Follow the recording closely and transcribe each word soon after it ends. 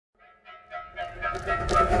Who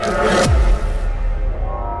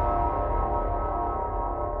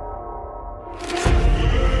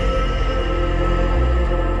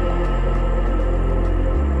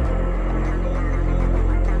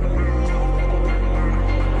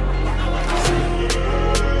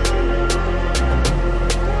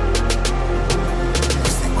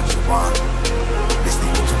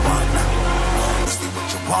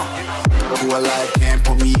alive can't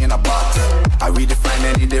put me in a box. I redefine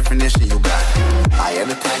any definition you got. I am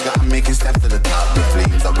the tiger, I'm making steps to the top. The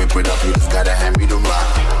flames, I whip it up, you just gotta hand me the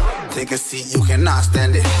rock. Take a seat, you cannot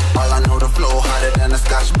stand it. All I know, the flow harder than a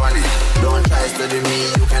Scotch bunny. Don't try studying me,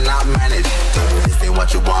 you cannot manage. This ain't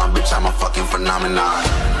what you want, bitch, I'm a fucking phenomenon.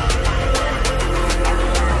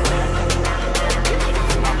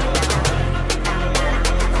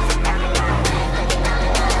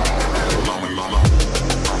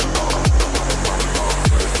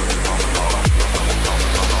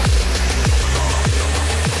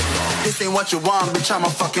 This ain't what you want, bitch, I'm a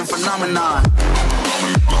fucking phenomenon.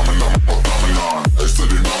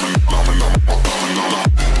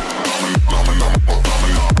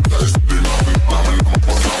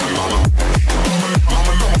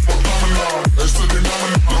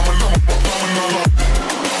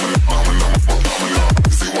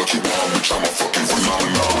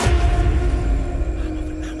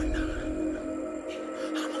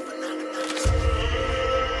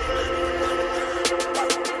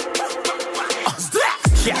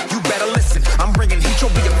 Yeah, you better listen. I'm bringing heat,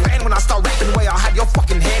 you'll be a fan when I start rapping. Way I'll have your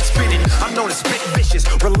fucking head spinning. I'm known as spit vicious,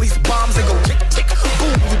 release bombs and go tick tick.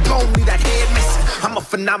 Boom, you blow me that head missing. I'm a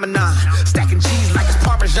phenomenon, stacking cheese like it's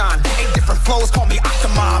Parmesan. 8 different flows, call me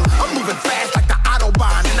Octomom. I'm moving fast like the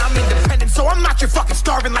Autobahn, and I'm independent, so I'm not your fucking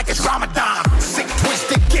starving like it's Ramadan. Sick,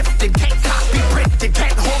 twisted, gifted, can't copy, printed,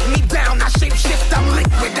 can't hold me down. I shape shift, I'm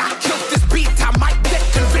liquid. I killed this beat, I might get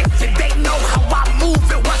convicted. They know how I move,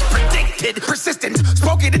 it was predicted. Persistent,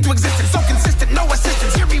 spoke it into existence, so consistent, no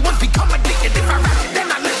assistance. Hear me once, become addicted. If I rap it,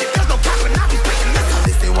 then I live it. There's no cap when I be speaking.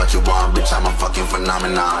 This ain't what you want, bitch, I'm a fucking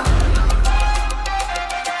phenomenon.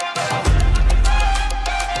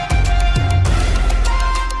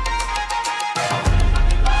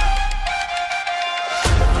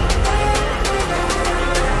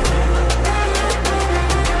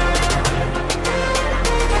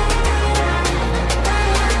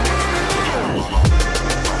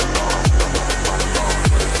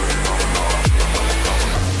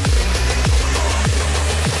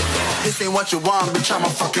 This ain't what you want, bitch, I'm a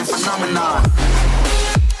fucking phenomenon.